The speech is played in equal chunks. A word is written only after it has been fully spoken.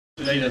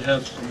Today to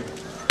have some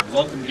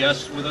welcome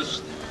guests with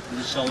us in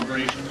this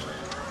celebration.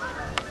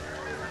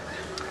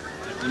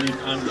 I believe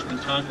Congressman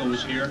Tonko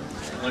is here.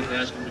 I'd like to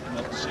ask him to come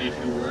up and say a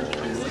few words,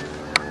 if he would.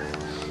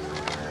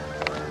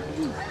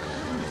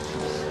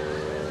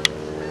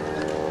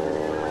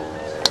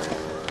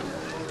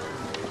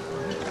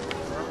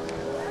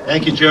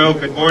 Thank you, Joe.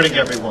 Good morning,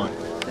 everyone.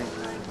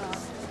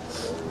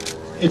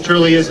 It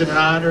truly is an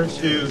honor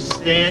to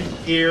stand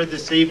here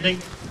this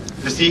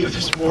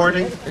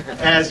morning,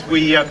 as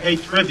we pay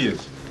tribute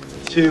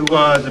to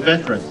the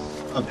veterans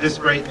of this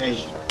great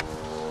nation.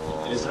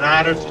 It is an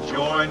honor to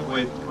join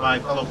with my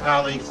fellow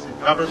colleagues in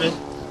government,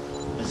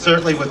 and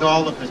certainly with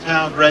all of the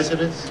town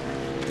residents,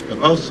 but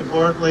most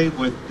importantly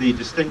with the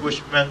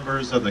distinguished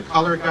members of the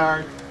Color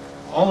Guard,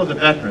 all of the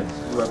veterans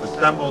who have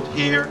assembled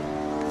here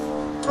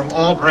from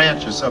all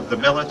branches of the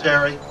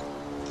military,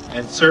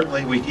 and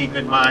certainly we keep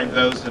in mind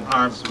those in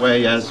harm's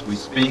way as we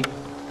speak.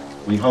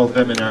 We hold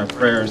them in our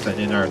prayers and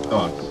in our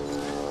thoughts.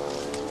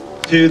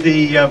 To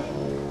the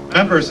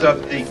members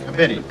of the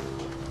committee,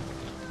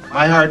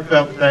 my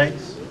heartfelt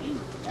thanks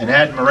and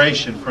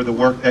admiration for the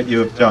work that you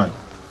have done.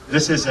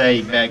 This is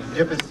a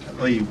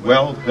magnificently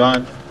well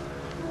done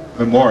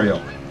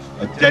memorial,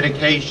 a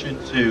dedication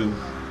to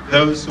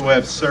those who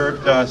have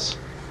served us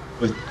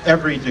with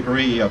every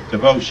degree of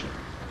devotion.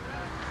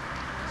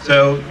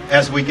 So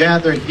as we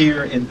gather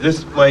here in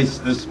this place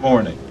this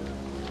morning,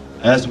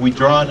 as we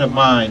draw to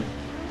mind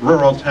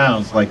rural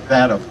towns like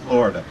that of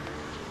Florida,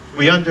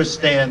 we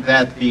understand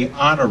that the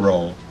honor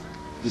roll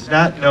does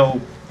not know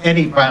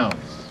any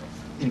bounds,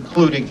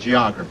 including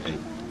geography.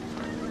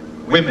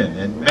 Women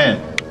and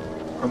men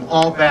from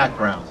all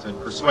backgrounds and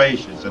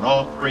persuasions and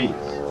all creeds,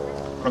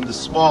 from the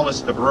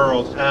smallest of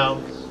rural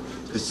towns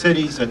to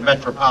cities and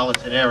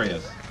metropolitan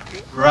areas,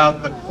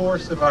 throughout the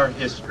course of our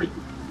history,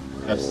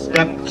 have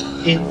stepped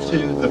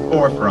into the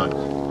forefront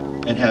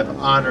and have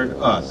honored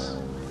us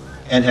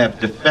and have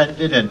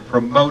defended and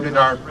promoted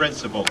our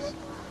principles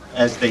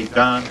as they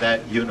don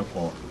that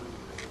uniform.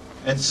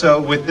 And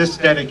so with this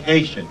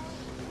dedication,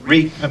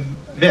 we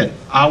commit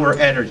our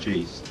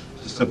energies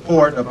to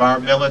support of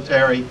our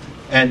military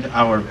and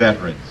our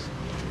veterans.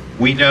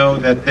 We know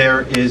that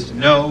there is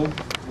no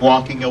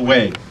walking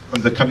away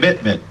from the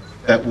commitment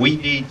that we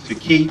need to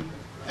keep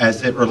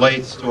as it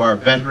relates to our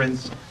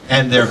veterans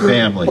and their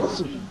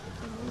families.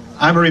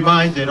 I'm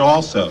reminded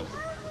also,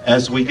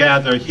 as we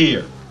gather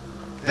here,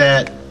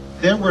 that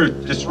there were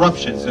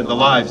disruptions in the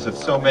lives of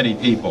so many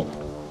people.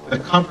 The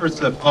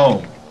comforts of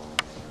home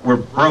were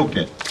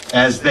broken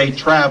as they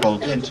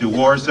traveled into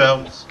war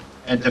zones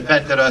and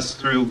defended us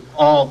through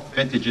all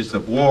vintages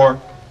of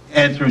war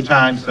and through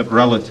times of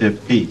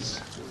relative peace.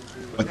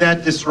 But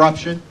that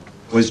disruption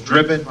was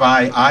driven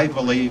by, I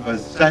believe, a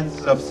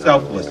sense of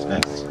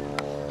selflessness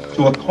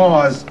to a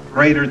cause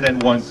greater than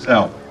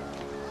oneself.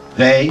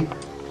 They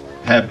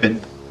have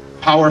been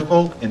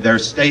powerful in their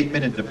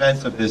statement in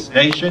defense of this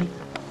nation.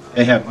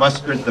 They have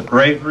mustered the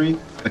bravery,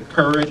 the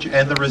courage,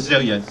 and the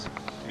resilience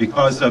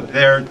because of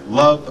their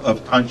love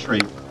of country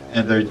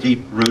and their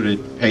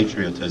deep-rooted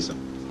patriotism.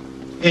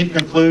 In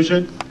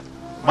conclusion,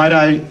 might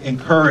I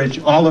encourage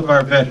all of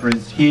our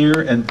veterans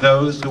here and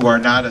those who are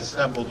not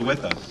assembled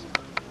with us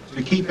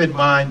to keep in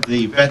mind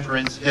the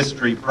Veterans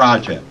History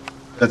Project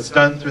that's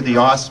done through the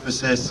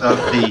auspices of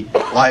the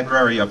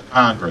Library of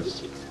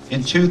Congress.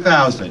 In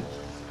 2000,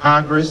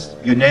 Congress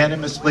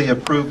unanimously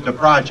approved a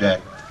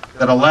project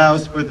that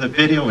allows for the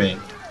videoing,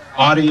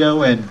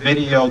 audio and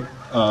video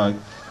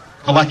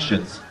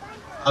collections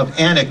of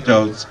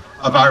anecdotes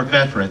of our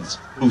veterans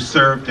who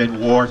served in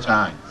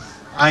wartime.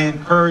 I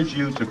encourage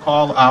you to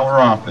call our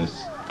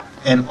office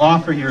and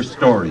offer your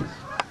stories.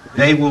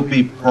 They will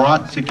be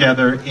brought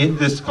together in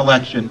this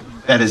collection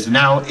that is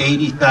now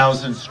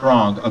 80,000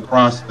 strong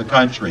across the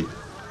country.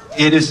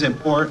 It is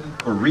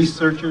important for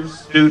researchers,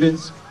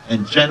 students,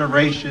 and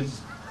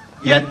generations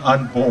yet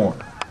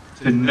unborn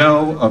to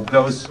know of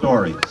those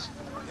stories.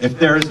 If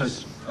there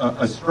is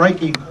a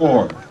striking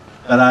chord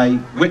that I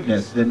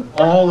witnessed in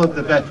all of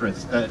the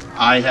veterans that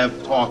I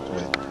have talked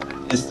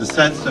with, is the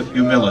sense of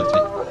humility.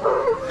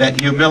 That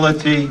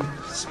humility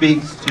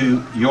speaks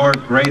to your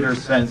greater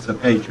sense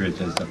of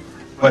patriotism.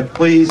 But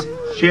please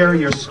share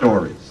your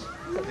stories.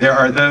 There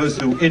are those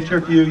who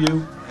interview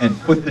you and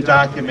put the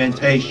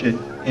documentation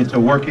into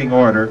working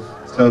order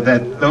so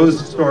that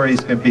those stories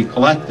can be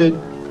collected,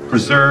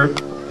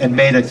 preserved, and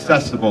made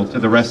accessible to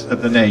the rest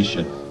of the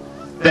nation.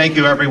 Thank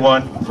you,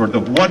 everyone, for the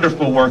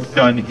wonderful work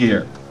done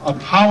here. A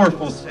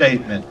powerful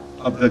statement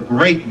of the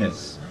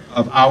greatness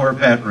of our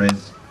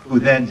veterans who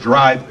then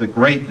drive the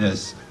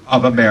greatness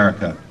of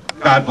America.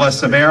 God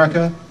bless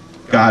America.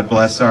 God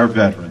bless our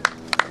veterans.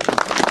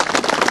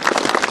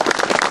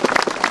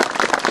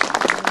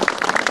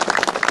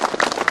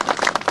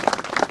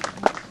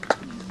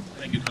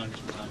 Thank you,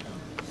 Congressman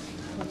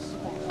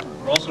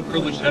Tonko. We're also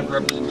privileged to have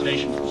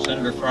representation from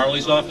Senator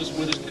Farley's office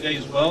with us today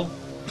as well.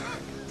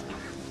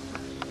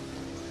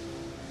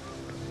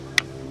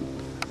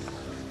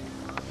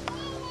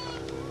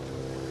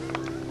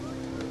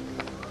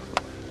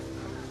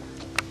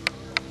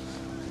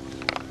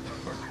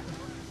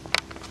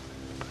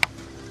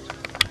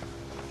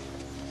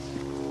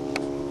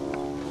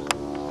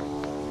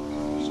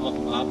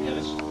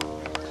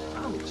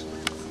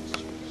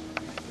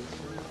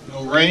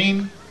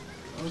 rain,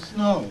 no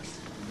snow.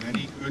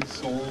 Many good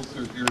souls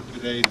are here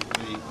today to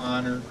pay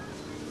honor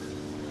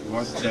to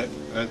us.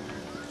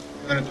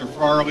 Senator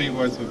Farley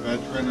was a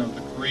veteran of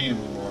the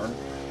Korean War.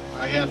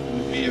 I happen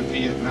to be a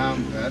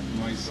Vietnam vet.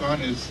 My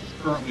son is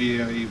currently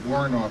a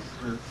warrant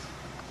officer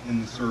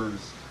in the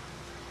service.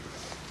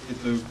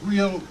 It's a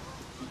real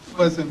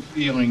pleasant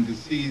feeling to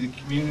see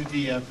the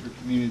community after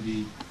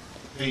community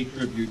pay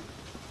tribute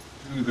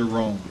to their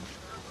own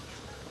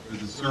for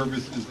the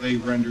services they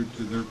rendered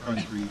to their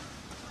country,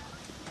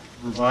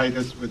 provide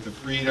us with the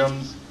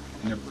freedoms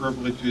and the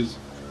privileges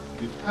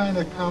we've kind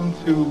of come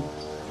to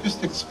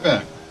just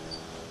expect.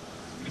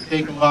 We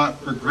take a lot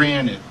for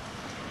granted,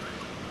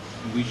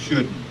 and we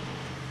shouldn't.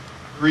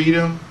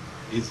 Freedom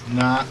is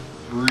not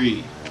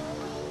free.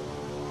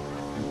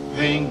 And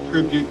paying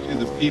tribute to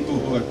the people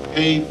who have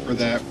paid for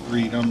that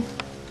freedom,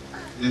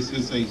 this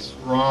is a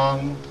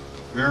strong,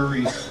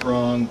 very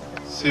strong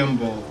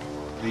symbol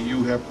that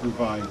you have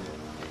provided.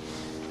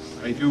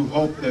 I do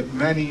hope that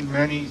many,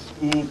 many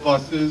school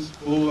buses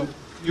full of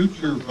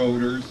future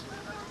voters,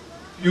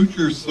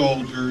 future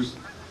soldiers,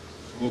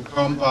 will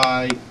come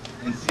by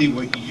and see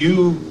what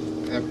you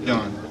have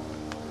done.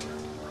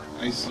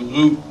 I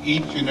salute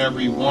each and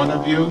every one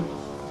of you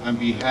on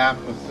behalf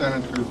of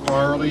Senator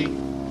Farley.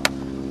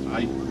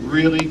 I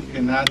really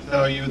cannot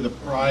tell you the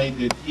pride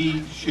that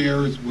he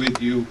shares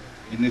with you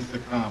in this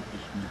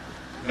accomplishment.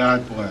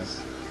 God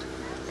bless.